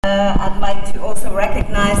like to also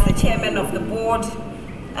recognize the chairman of the board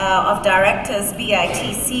of directors,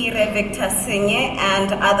 BITC, Victor Senye,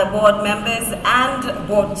 and other board members and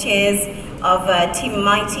board chairs of Team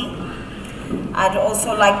Mighty. I'd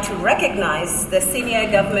also like to recognize the senior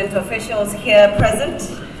government officials here present,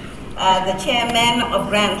 the chairman of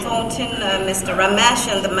Grant Thornton, Mr. Ramesh,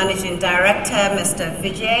 and the managing director, Mr.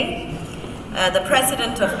 Vijay, the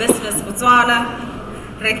president of Business Botswana,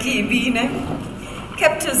 Reki Bine,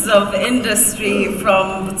 captains of industry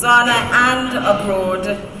from Botswana and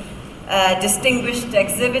abroad, distinguished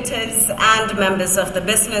exhibitors and members of the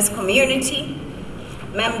business community,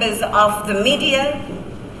 members of the media,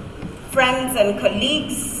 friends and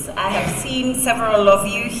colleagues. I have seen several of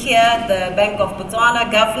you here, the Bank of Botswana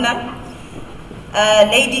governor.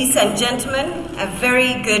 Ladies and gentlemen, a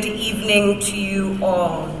very good evening to you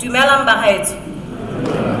all. Dumelang bagaetsho.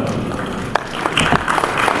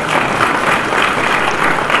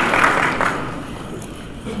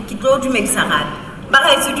 Ke tlo dumedisa gape.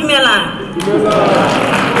 Bagaetsho dumelang.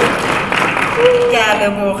 We've had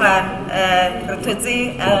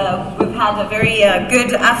a very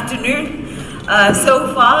good afternoon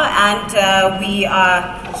so far, and we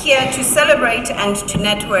are here to celebrate and to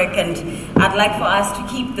network, and I'd like for us to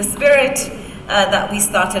keep the spirit that we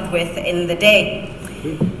started with in the day.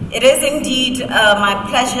 It is indeed my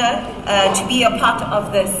pleasure to be a part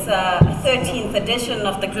of this 13th edition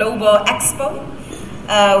of the Global Expo,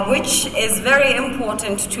 which is very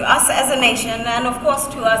important to us as a nation and, of course,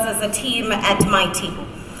 to us as a team at Mighty.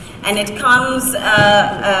 And it comes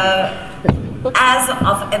as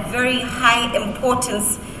of a very high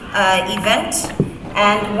importance event,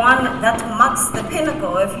 and one that marks the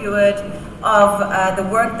pinnacle, if you would, of the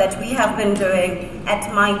work that we have been doing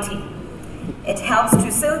at Mighty. It helps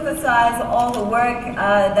to synthesize all the work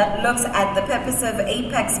that looks at the purpose of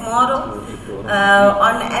Apex model,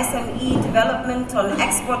 on SME development, on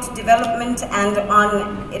export development, and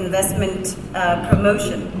on investment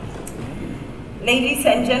promotion. Ladies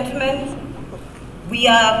and gentlemen, we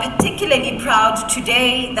are particularly proud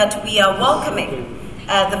today that we are welcoming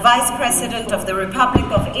the Vice President of the Republic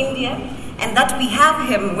of India, and that we have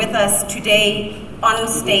him with us today on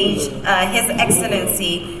stage, His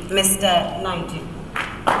Excellency, Mr. Naidu.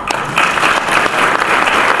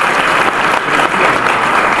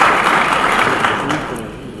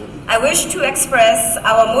 I wish to express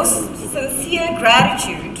our most sincere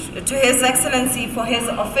gratitude to His Excellency for his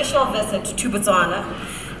official visit to Botswana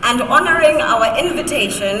and honoring our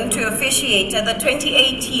invitation to officiate at the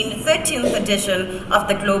 2018 13th edition of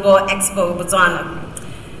the Global Expo Botswana.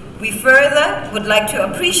 We further would like to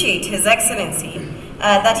appreciate His Excellency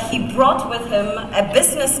that he brought with him a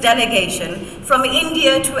business delegation from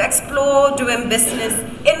India to explore doing business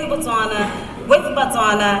in Botswana, with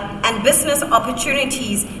Botswana, and business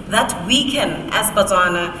opportunities that we can, as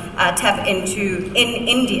Botswana, tap into in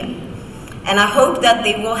India. And I hope that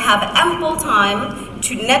they will have ample time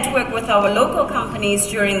to network with our local companies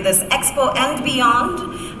during this expo and beyond,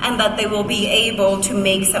 and that they will be able to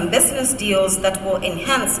make some business deals that will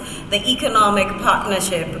enhance the economic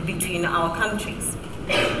partnership between our countries.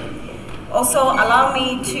 Also, allow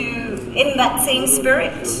me to, in that same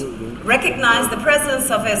spirit, recognize the presence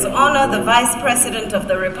of His Honor, the Vice President of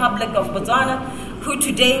the Republic of Botswana, who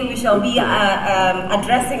today we shall be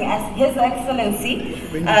addressing as His Excellency,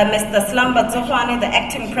 Mr. Slumber, Tsogwane, the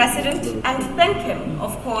Acting President, and thank him,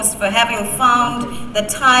 of course, for having found the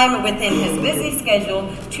time within his busy schedule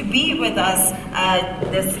to be with us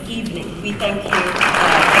this evening. We thank you,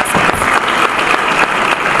 Excellency.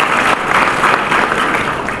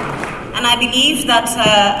 And I believe that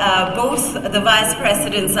both the Vice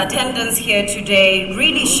President's attendance here today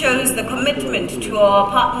really shows the commitment to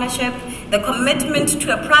our partnership, the commitment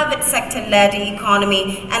to a private sector-led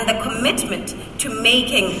economy, and the commitment to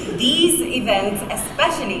making these events,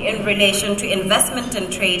 especially in relation to investment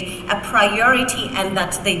and trade, a priority, and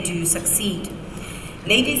that they do succeed.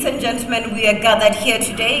 Ladies and gentlemen, we are gathered here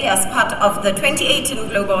today as part of the 2018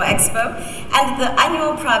 Global Expo and the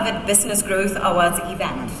annual Private Business Growth Awards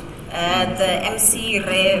event. The MC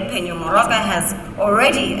Re Penyo Moroka has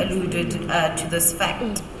already alluded to this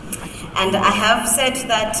fact. And I have said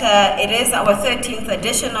that it is our 13th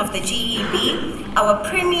edition of the GEB, our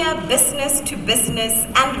premier business-to-business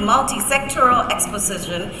and multi-sectoral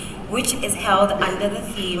exposition, which is held under the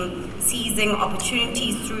theme Seizing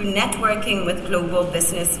Opportunities Through Networking with Global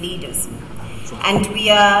Business Leaders. And we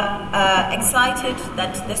are excited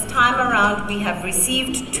that this time around we have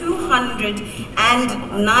received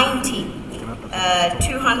 290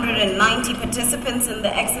 290 participants in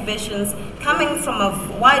the exhibitions coming from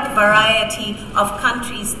a wide variety of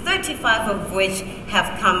countries, 35 of which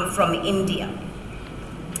have come from India.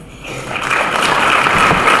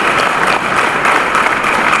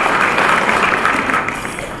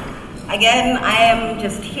 Again, I am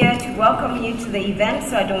just here to welcome you to the event,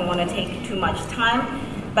 so I don't want to take too much time.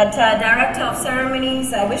 But Director of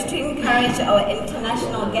Ceremonies, I wish to encourage our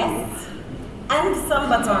international guests and some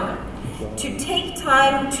Botswana to take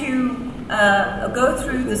time to go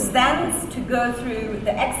through the stands, to go through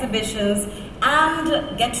the exhibitions,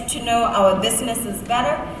 and get to know our businesses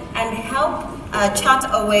better and help chart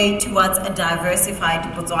a way towards a diversified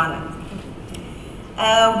Botswana.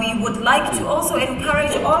 We would like to also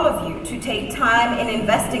encourage all of you to take time in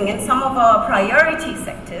investing in some of our priority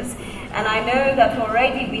sectors. And I know that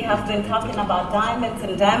already we have been talking about diamonds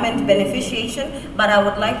and diamond beneficiation, but I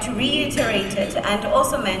would like to reiterate it and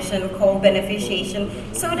also mention coal beneficiation,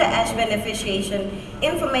 soda ash beneficiation,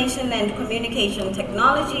 information and communication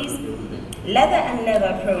technologies, leather and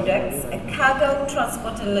leather products, cargo,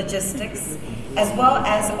 transport and logistics, as well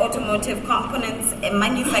as automotive components,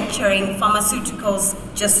 manufacturing, pharmaceuticals,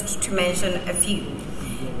 just to mention a few.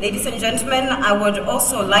 Ladies and gentlemen, I would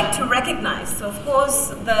also like to recognize, of course,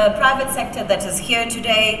 the private sector that is here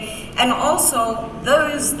today, and also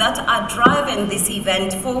those that are driving this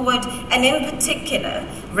event forward, and in particular,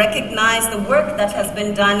 recognize the work that has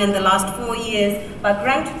been done in the last 4 years by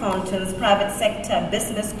Grant Thornton's Private Sector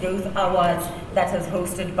Business Growth Awards that is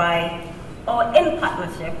hosted by, or in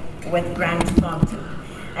partnership with Grant Thornton.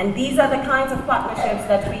 And these are the kinds of partnerships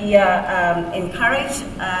that we encourage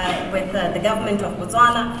with the government of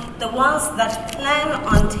Botswana, the ones that plan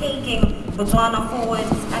on taking Botswana forward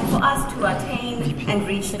and for us to attain and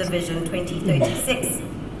reach the Vision 2036.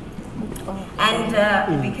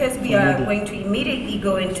 And because we are going to immediately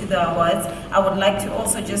go into the awards, I would like to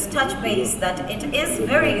also just touch base that it is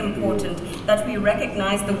very important that we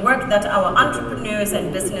recognize the work that our entrepreneurs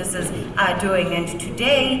and businesses are doing. And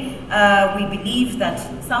today, we believe that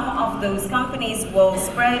some of those companies will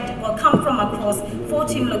come from across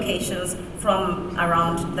 14 locations from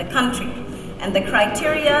around the country. And the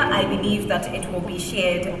criteria, I believe that it will be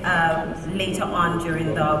shared later on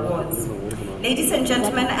during the awards. Ladies and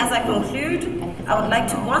gentlemen, as I conclude, I would like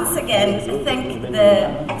to once again thank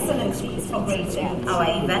the Excellencies for gracing our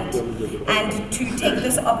event and to take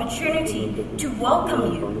this opportunity to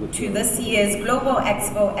welcome you to this year's Global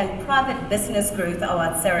Expo and Private Business Growth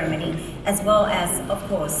Award ceremony, as well as, of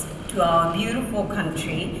course, to our beautiful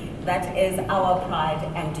country that is our pride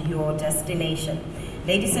and your destination.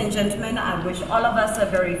 Ladies and gentlemen, I wish all of us a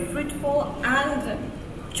very fruitful and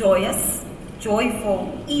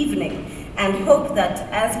joyful evening, and hope that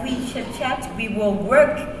as we chit-chat, we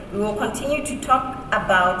will continue to talk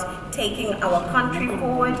about taking our country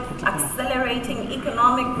forward, accelerating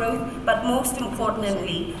economic growth, but most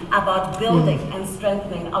importantly, about building and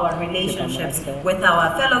strengthening our relationships with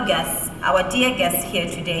our fellow guests, our dear guests here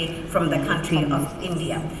today from the country of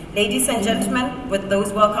India. Ladies and gentlemen, with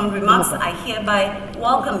those welcome remarks, I hereby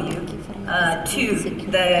welcome you to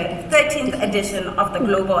the 13th edition of the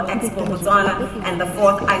Global Expo Botswana and the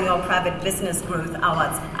 4th Annual Private Business Growth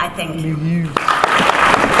Awards. I thank you.